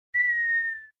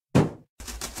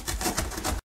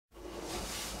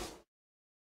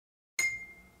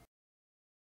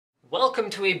Welcome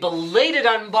to a belated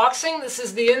unboxing. This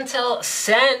is the Intel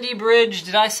Sandy Bridge.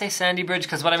 Did I say Sandy Bridge?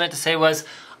 Because what I meant to say was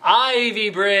Ivy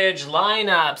Bridge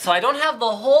lineup. So I don't have the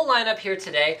whole lineup here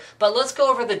today, but let's go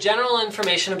over the general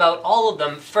information about all of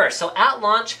them first. So at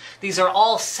launch, these are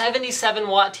all 77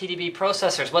 watt TDP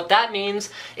processors. What that means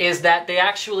is that they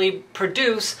actually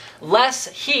produce less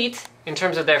heat in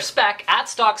terms of their spec at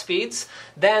stock speeds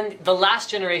than the last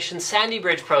generation Sandy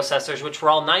Bridge processors, which were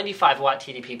all 95 watt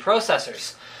TDP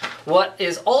processors. What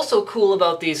is also cool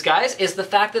about these guys is the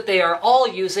fact that they are all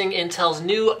using Intel's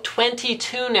new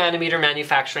 22 nanometer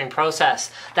manufacturing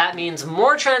process. That means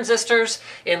more transistors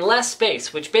in less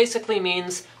space, which basically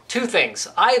means two things.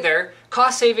 Either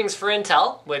cost savings for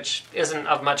Intel, which isn't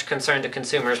of much concern to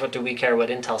consumers, what do we care what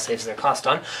Intel saves their cost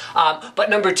on? But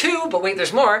number two, but wait,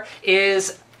 there's more,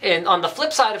 is on the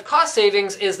flip side of cost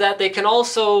savings is that they can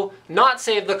also not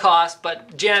save the cost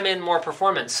but jam in more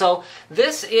performance. So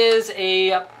this is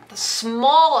a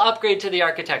small upgrade to the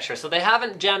architecture. So they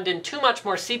haven't jammed in too much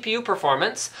more CPU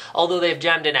performance, although they've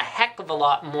jammed in a heck of a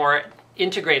lot more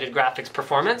integrated graphics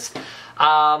performance.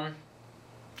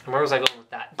 Where was I going with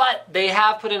that? But they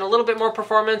have put in a little bit more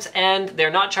performance and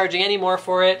they're not charging any more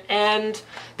for it, and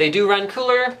they do run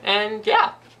cooler, and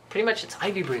yeah. Pretty much it's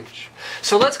Ivy Bridge.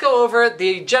 So let's go over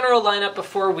the general lineup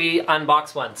before we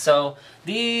unbox one. So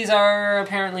these are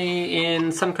apparently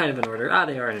in some kind of an order. Ah,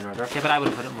 they are in an order. Okay, but I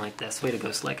would put them like this. Way to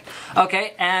go, Slick.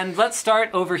 Okay, and let's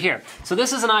start over here. So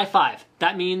this is an i5.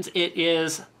 That means it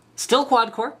is still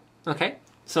quad core. Okay.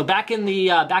 So back in the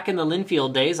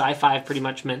Linfield days, i5 pretty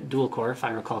much meant dual core, if I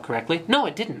recall correctly. No,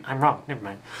 it didn't. I'm wrong. Never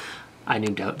mind. I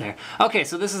noobed out there. Okay,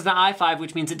 so this is the i5,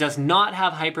 which means it does not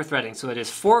have hyper-threading. So it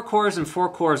is 4 cores and 4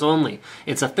 cores only.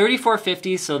 It's a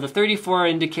 3450, so the 34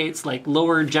 indicates like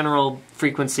lower general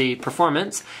frequency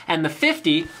performance, and the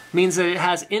 50 means that it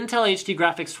has Intel HD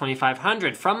Graphics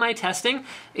 2500. From my testing,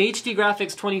 HD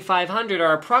Graphics 2500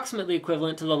 are approximately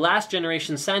equivalent to the last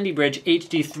generation Sandy Bridge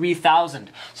HD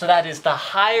 3000. So that is the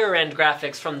higher end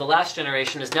graphics from the last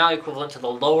generation is now equivalent to the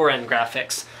lower end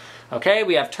graphics. Okay,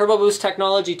 we have Turbo Boost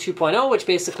Technology 2.0, which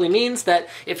basically means that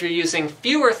if you're using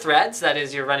fewer threads, that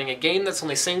is, you're running a game that's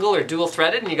only single or dual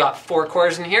threaded and you got 4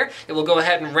 cores in here, it will go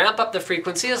ahead and ramp up the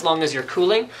frequency as long as you're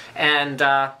cooling and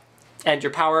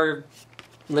your power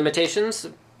limitations.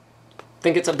 I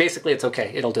think basically it's okay,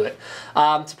 it'll do it.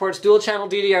 Supports dual channel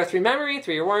DDR3 memory,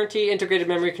 3-year warranty, integrated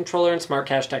memory controller, and smart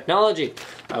cache technology.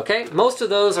 Okay, most of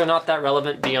those are not that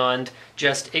relevant beyond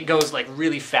just it goes like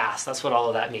really fast. That's what all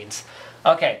of that means.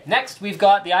 Okay, next we've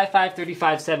got the i5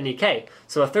 3570K.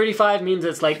 So a 35 means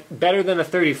it's like better than a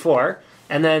 34,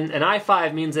 and then an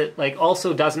i5 means it like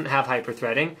also doesn't have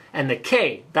hyperthreading, and the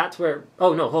K, that's where,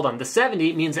 oh no, hold on, the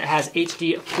 70 means it has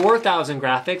HD 4000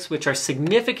 graphics, which are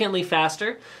significantly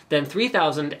faster than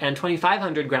 3000 and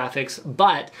 2500 graphics,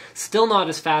 but still not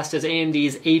as fast as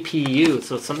AMD's APU,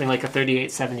 so it's something like a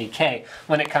 3870K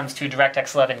when it comes to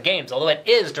DirectX 11 games, although it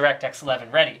is DirectX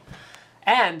 11 ready.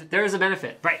 And there is a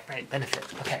benefit. Right, benefit.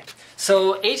 Okay.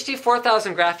 So HD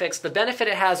 4000 graphics, the benefit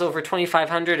it has over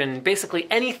 2500 and basically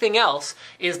anything else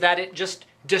is that it just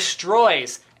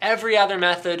destroys every other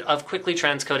method of quickly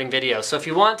transcoding video. So if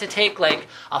you want to take like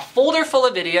a folder full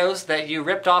of videos that you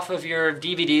ripped off of your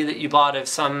DVD that you bought of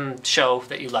some show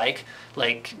that you like,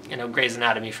 you know, Grey's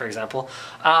Anatomy, for example,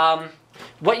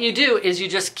 what you do is you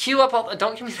just queue up all,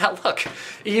 don't give me that look,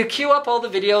 you queue up all the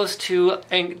videos to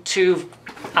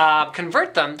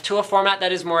convert them to a format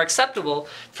that is more acceptable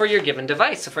for your given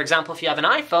device. So for example, if you have an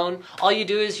iPhone, all you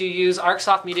do is you use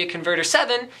ArcSoft Media Converter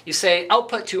 7, you say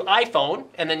output to iPhone,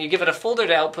 and then you give it a folder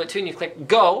to output to, and you click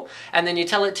go, and then you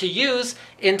tell it to use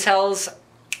Intel's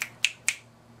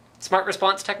Smart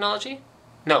Response technology.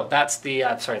 No, that's the,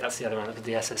 sorry, that's the other one with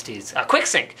the SSDs.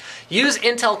 QuickSync. Use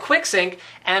Intel QuickSync,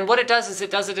 and what it does is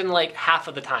it does it in like half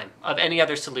of the time of any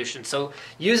other solution. So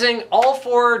using all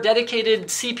 4 dedicated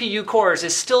CPU cores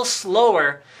is still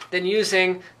slower than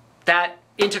using that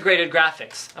integrated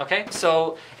graphics, okay?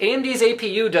 So AMD's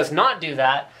APU does not do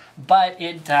that, but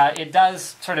it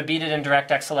does sort of beat it in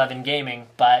DirectX 11 gaming,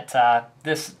 but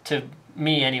this, to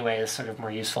me anyway, is sort of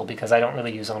more useful because I don't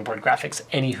really use onboard graphics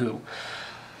anywho.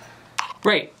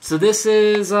 Right, so this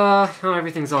is, oh,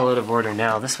 everything's all out of order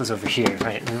now. This was over here,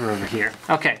 right, we were over here.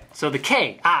 Okay, so the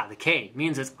K, the K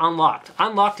means it's unlocked.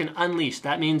 Unlocked and unleashed.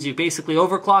 That means you basically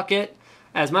overclock it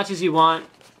as much as you want,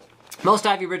 Most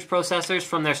Ivy Bridge processors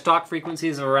from their stock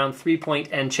frequencies of around 3 point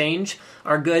and change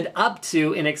are good up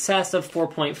to in excess of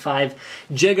 4.5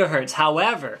 gigahertz.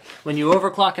 However, when you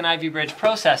overclock an Ivy Bridge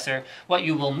processor, what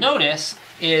you will notice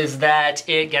is that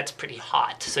it gets pretty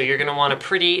hot. So you're going to want a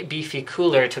pretty beefy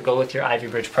cooler to go with your Ivy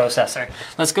Bridge processor.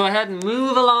 Let's go ahead and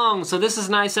move along. So this is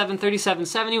an i7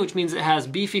 3770, which means it has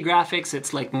beefy graphics.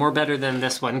 It's like more better than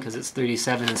this one because it's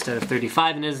 37 instead of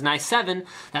 35, and it is an i7.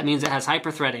 That means it has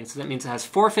hyper-threading. So that means it has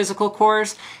 4 physical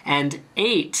cores and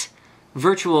 8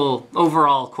 virtual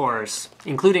overall cores,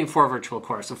 including 4 virtual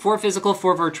cores. So 4 physical,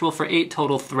 4 virtual for 8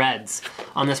 total threads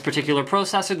on this particular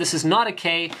processor. This is not a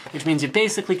K, which means you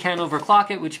basically can't overclock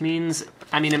it, which means,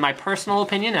 I mean, in my personal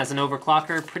opinion, as an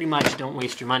overclocker, pretty much don't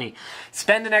waste your money.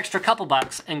 Spend an extra couple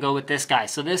bucks and go with this guy.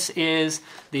 So this is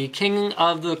the king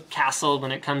of the castle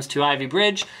when it comes to Ivy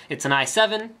Bridge. It's an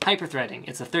i7 hyperthreading.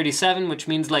 It's a 37, which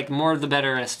means like more the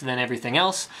betterest than everything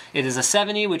else. It is a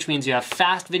 70, which means you have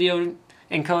fast video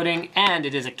encoding, and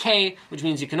it is a K, which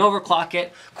means you can overclock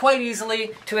it quite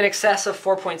easily to an excess of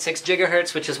 4.6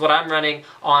 gigahertz, which is what I'm running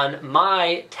on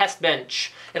my test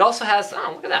bench. It also has,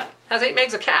 oh, look at that, has 8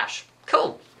 megs of cache.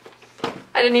 Cool.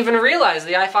 I didn't even realize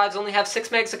the i5s only have 6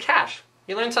 megs of cache.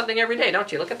 You learn something every day, don't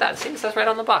you? Look at that. See, it says right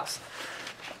on the box.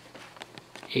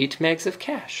 8 megs of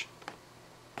cache.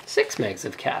 6 megs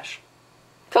of cache.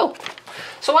 Cool.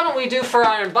 So why don't we do for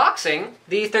our unboxing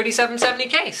the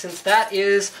 3770K, since that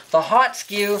is the hot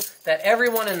SKU that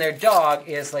everyone and their dog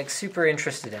is like super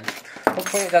interested in.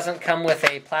 Hopefully it doesn't come with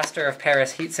a plaster of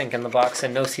Paris heatsink in the box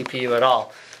and no CPU at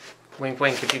all. Wink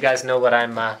wink if you guys know what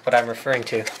I'm referring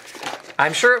to.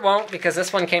 I'm sure it won't, because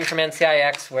this one came from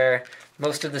NCIX, where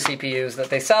most of the CPUs that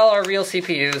they sell are real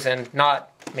CPUs and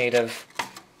not made of,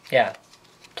 yeah,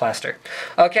 plaster.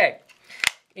 Okay.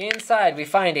 Inside we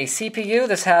find a CPU.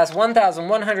 This has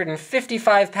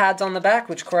 1,155 pads on the back,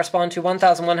 which correspond to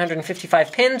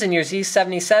 1,155 pins in your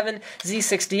Z77,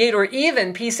 Z68, or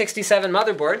even P67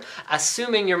 motherboard,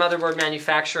 assuming your motherboard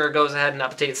manufacturer goes ahead and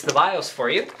updates the BIOS for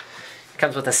you. It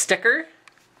comes with a sticker.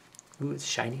 Ooh, it's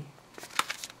shiny.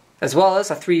 As well as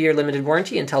a 3-year limited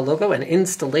warranty, Intel logo, and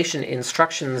installation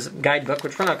instructions guidebook,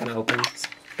 which we're not going to open. It's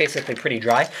basically pretty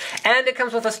dry. And it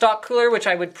comes with a stock cooler, which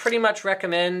I would pretty much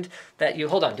recommend that you...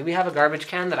 Hold on, do we have a garbage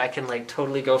can that I can like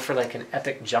totally go for like an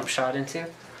epic jump shot into?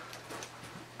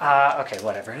 Okay,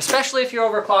 whatever. Especially if you're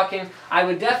overclocking, I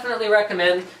would definitely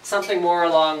recommend something more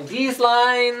along these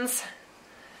lines.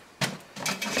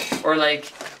 Or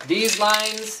like these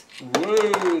lines.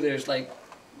 Whoa, there's like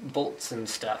bolts and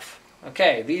stuff.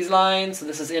 Okay, these lines. So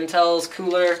this is Intel's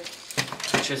cooler,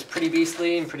 which is pretty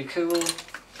beastly and pretty cool.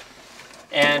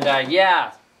 And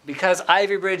yeah, because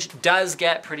Ivy Bridge does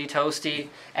get pretty toasty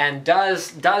and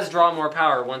does draw more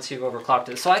power once you've overclocked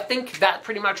it. So I think that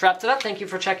pretty much wraps it up. Thank you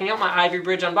for checking out my Ivy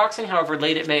Bridge unboxing, however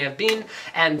late it may have been.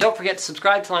 And don't forget to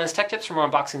subscribe to Linus Tech Tips for more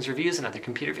unboxings, reviews, and other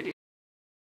computer videos.